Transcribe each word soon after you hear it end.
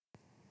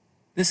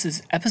This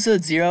is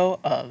episode 0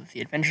 of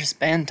the Adventurous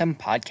Bantam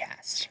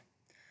podcast.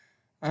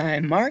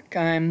 I'm Mark,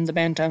 I'm the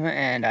Bantam,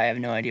 and I have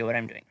no idea what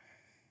I'm doing.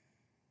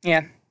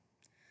 Yeah.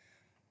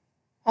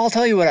 I'll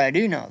tell you what I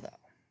do know, though.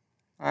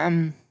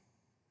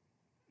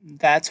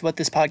 That's what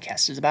this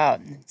podcast is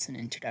about. It's an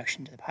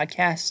introduction to the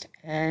podcast,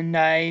 and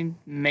I'm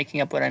making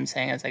up what I'm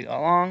saying as I go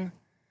along.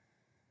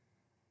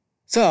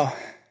 So,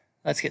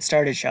 let's get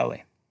started, shall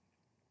we?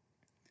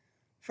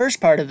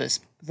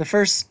 The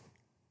first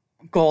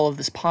goal of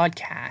this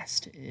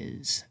podcast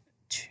is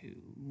to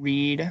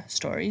read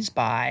stories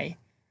by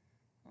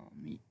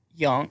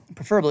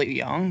preferably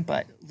young,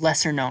 but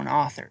lesser known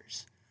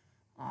authors.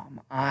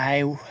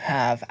 I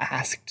have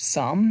asked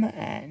some,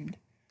 and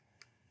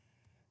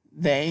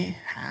they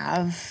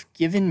have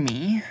given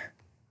me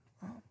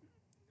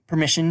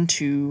permission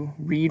to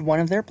read one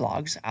of their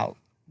blog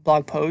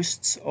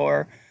posts,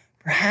 or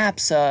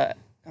perhaps a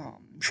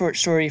short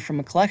story from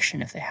a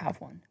collection if they have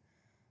one.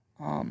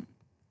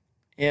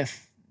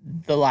 If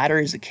the latter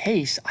is the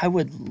case, I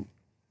would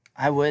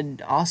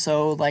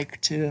also like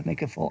to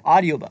make a full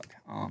audiobook.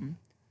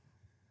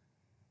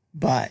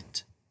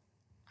 But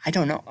I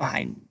don't know.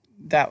 I'm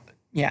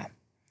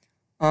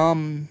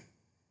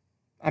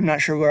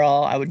not sure where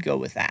all I would go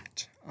with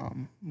that.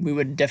 We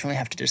would definitely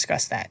have to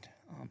discuss that.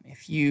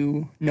 If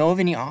you know of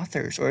any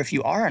authors, or if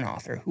you are an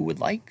author who would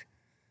like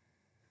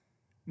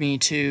me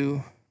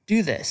to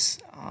do this,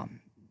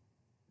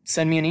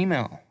 send me an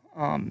email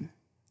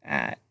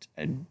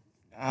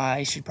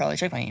I should probably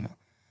check my email.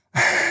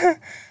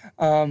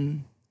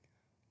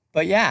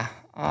 But yeah,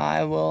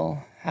 I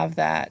will have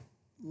that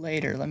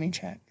later. Let me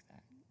check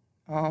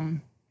that.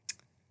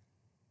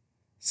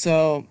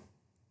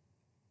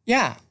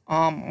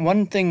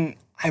 One thing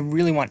I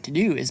really want to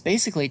do is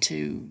basically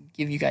to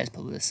give you guys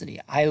publicity.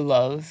 I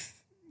love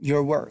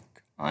your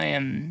work. I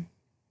am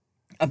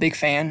a big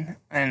fan,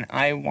 and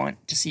I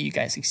want to see you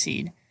guys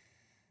succeed.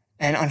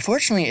 And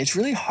unfortunately, it's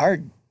really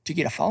hard to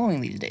get a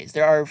following these days.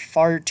 There are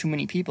far too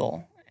many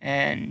people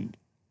and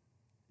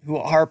who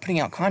are putting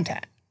out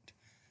content.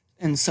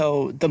 And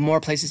so the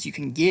more places you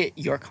can get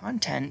your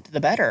content,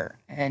 the better.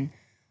 And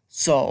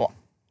so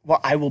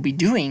what I will be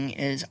doing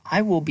is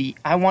I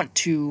want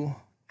to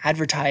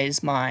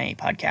advertise my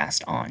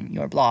podcast on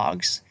your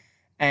blogs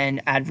and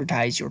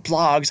advertise your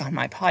blogs on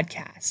my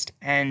podcast.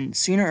 And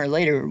sooner or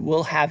later,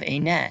 we'll have a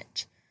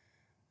net,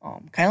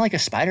 kind of like a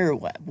spider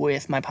web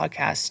with my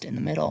podcast in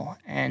the middle,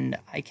 and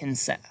I can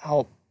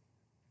help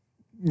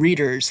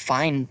readers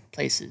find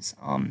places.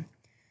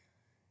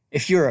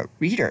 If you're a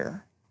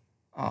reader,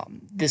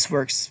 this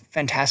works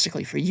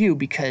fantastically for you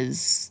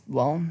because,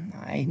 well,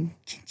 I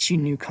get you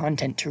new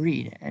content to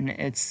read, and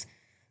it's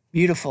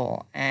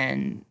beautiful,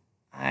 and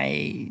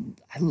I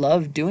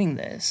love doing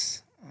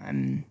this.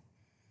 I'm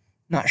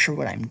not sure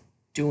what I'm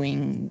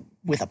doing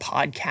with a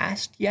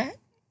podcast yet.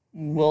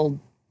 We'll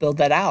build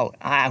that out.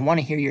 I want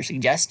to hear your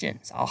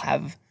suggestions. I'll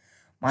have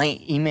my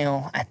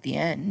email at the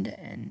end,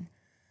 and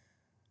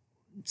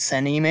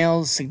send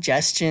emails,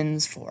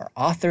 suggestions for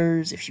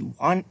authors. If you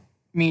want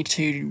me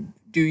to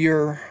do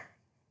your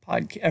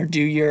podcast or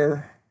do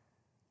your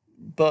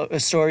book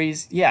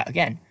stories,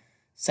 again,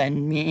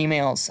 send me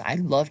emails.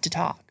 I'd love to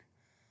talk.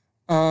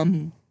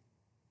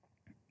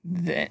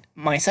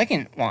 My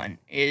second one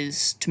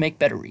is to make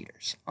better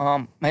readers.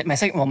 My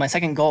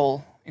second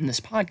goal in this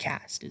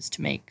podcast is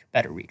to make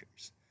better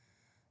readers.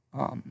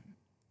 I'm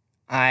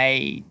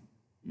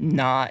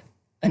not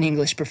an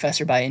English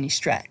professor by any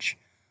stretch,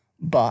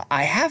 but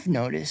I have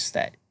noticed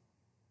that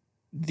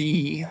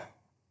the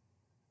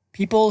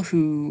people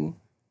who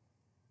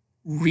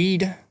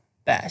read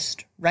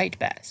best write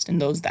best, and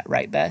those that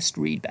write best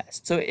read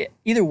best. So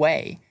either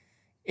way,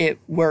 it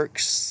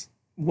works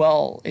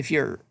well if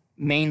you're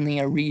mainly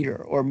a reader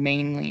or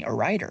mainly a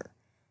writer.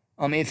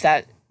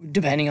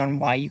 Depending on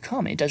why you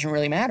come, it doesn't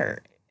really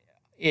matter.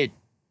 The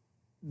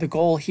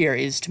goal here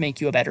is to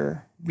make you a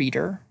better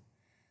reader,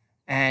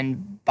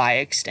 and by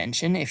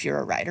extension, if you're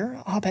a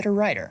writer, a better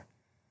writer.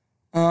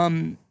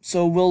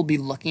 So we'll be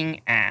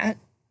looking at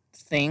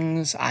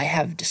things I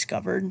have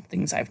discovered,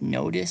 things I've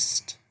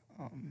noticed.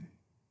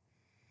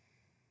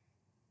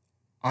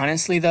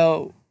 Honestly,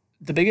 though,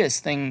 the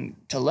biggest thing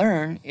to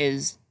learn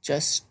is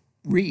just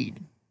read.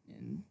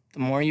 And the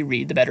more you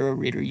read, the better a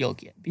reader you'll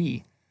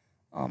be.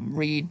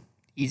 Read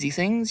easy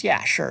things?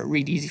 Yeah, sure.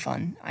 Read easy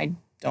fun. I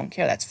don't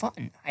care. That's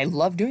fun. I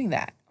love doing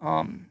that.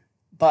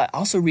 But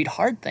also read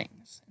hard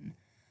things. And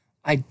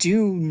I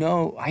do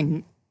know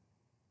I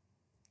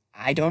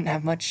don't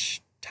have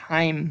much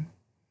time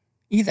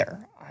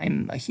either.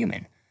 I'm a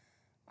human.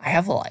 I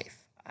have a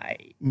life. I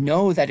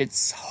know that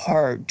it's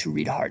hard to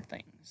read hard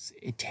things.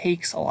 It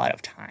takes a lot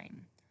of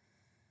time.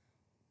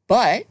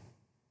 But,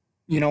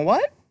 you know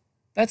what?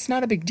 That's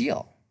not a big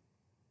deal.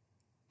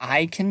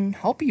 I can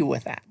help you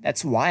with that.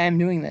 That's why I'm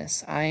doing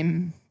this.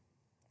 I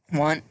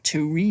want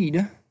to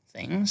read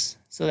things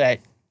so that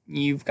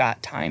you've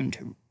got time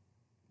to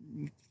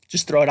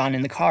just throw it on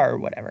in the car or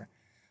whatever.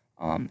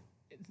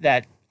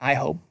 That I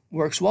hope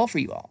works well for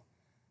you all.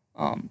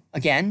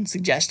 Again,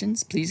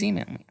 suggestions, please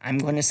email me. I'm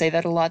going to say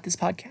that a lot this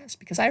podcast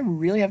because I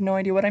really have no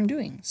idea what I'm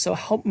doing. So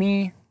help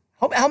me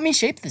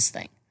shape this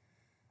thing.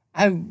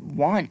 I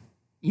want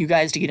you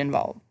guys to get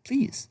involved,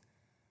 please.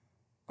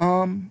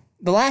 The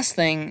last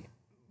thing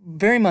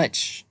very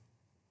much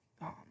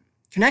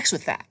connects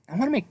with that. I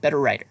want to make better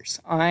writers.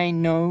 I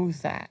know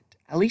that,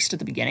 at least at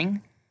the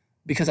beginning,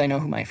 because I know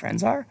who my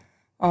friends are,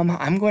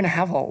 I'm going to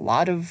have a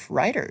lot of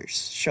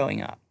writers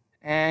showing up.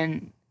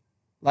 And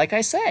like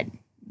I said,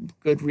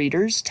 good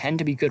readers tend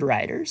to be good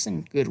writers,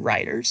 and good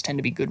writers tend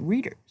to be good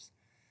readers.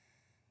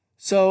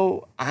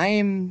 So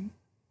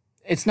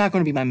it's not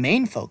going to be my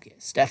main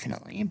focus,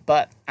 definitely,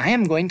 but I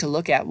am going to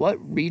look at what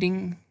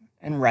reading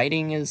and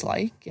writing is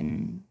like,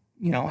 and,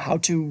 how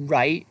to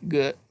write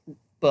good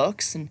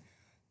books, and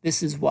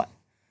this is what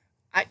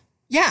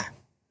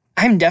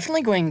I'm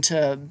definitely going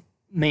to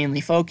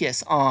mainly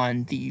focus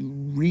on the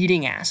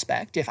reading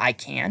aspect if I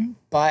can,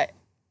 but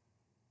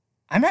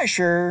I'm not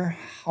sure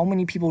how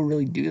many people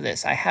really do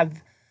this. I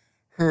have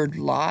heard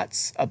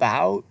lots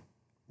about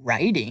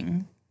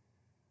writing,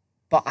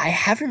 but I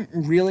haven't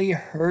really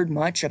heard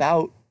much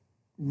about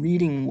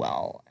reading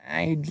well.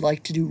 I'd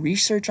like to do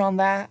research on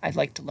that. I'd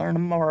like to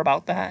learn more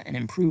about that and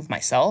improve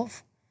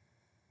myself.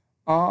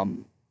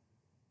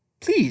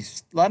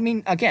 Please let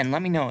me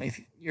know if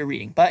you're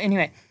reading. But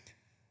anyway,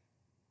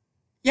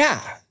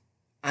 yeah,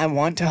 I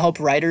want to help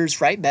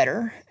writers write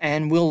better,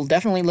 and we'll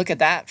definitely look at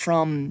that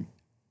from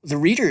the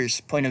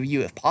reader's point of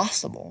view if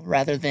possible,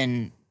 rather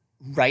than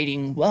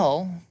writing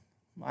well.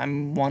 I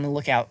want to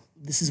look at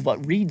this is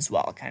what reads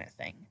well kind of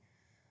thing.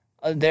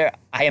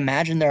 I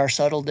imagine there are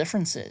subtle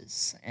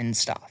differences and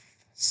stuff.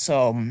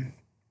 So,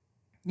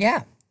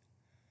 yeah.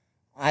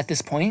 At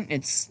this point,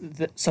 that's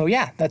the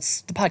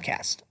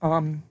podcast.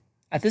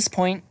 At this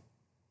point,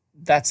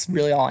 that's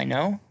really all I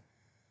know.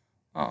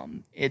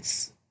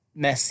 It's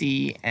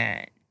messy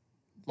and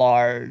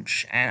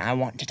large, and I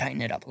want to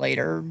tighten it up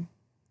later,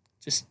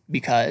 just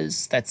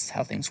because that's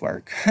how things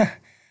work. But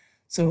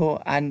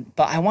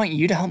I want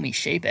you to help me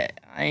shape it.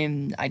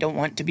 I don't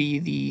want to be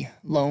the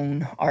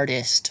lone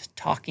artist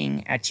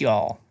talking at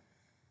y'all.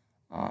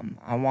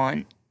 I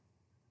want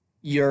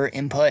your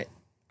input.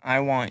 I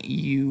want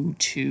you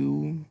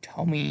to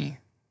tell me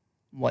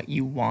what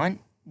you want,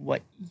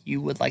 what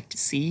you would like to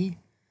see.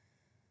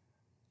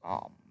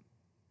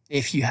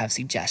 If you have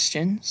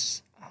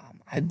suggestions,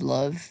 I'd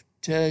love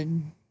to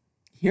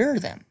hear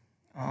them.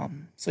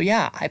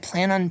 I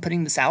plan on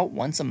putting this out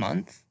once a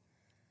month.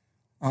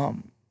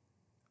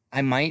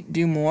 I might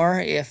do more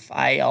if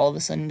I all of a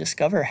sudden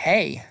discover,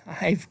 hey,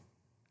 I've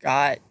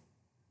got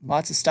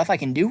lots of stuff I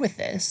can do with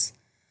this.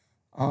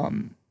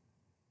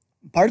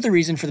 Part of the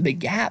reason for the big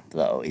gap,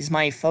 though, is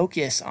my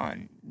focus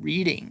on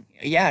reading.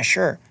 Yeah,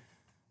 sure.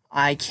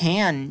 I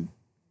can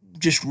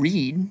just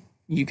read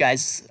you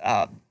guys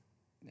a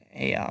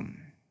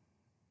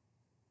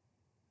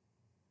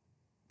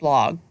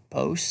blog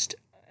post.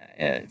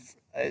 A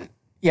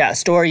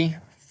story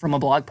from a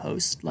blog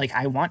post, like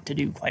I want to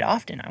do quite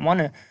often. I want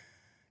to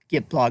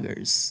get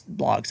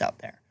blogs out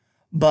there.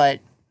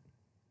 But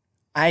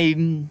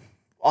I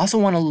also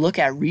want to look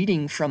at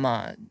reading from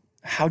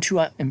how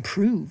to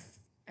improve.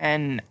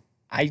 And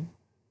I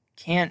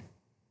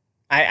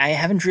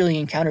haven't really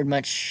encountered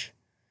much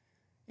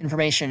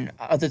information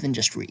other than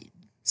just read.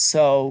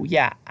 So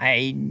yeah,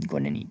 I'm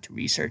going to need to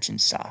research and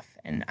stuff.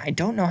 And I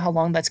don't know how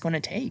long that's going to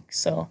take.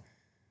 So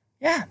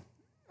yeah,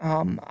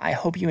 I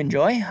hope you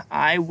enjoy.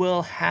 I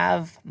will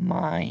have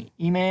my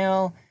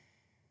email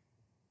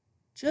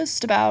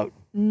just about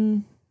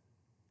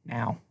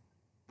now.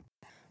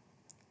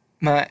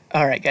 All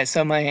right, guys.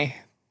 So my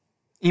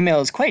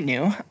email is quite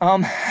new.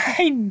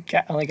 I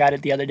only got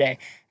it the other day,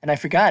 and I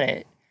forgot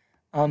it.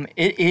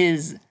 It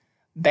is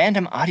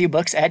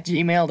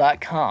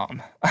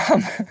bantamaudiobooks@gmail.com.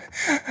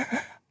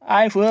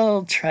 I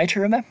will try to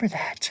remember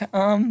that.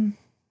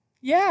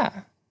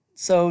 Yeah.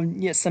 So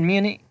yeah, send me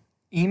an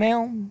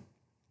email.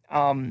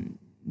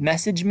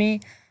 Message me.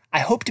 I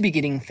hope to be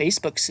getting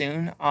Facebook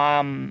soon.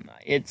 I'm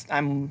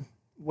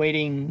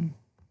waiting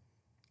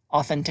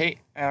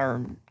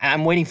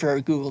I'm waiting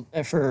for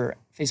for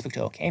Facebook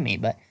to okay me,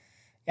 but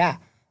yeah.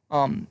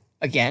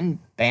 Again,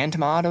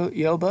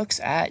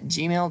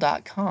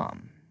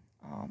 bantamaudiobooks@gmail.com.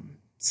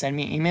 Send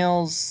me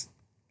emails,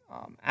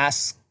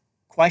 ask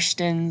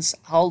questions.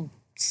 I'll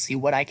see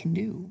what I can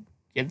do.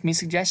 Give me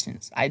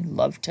suggestions. I'd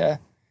love to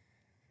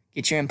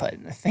get your input.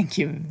 Thank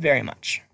you very much.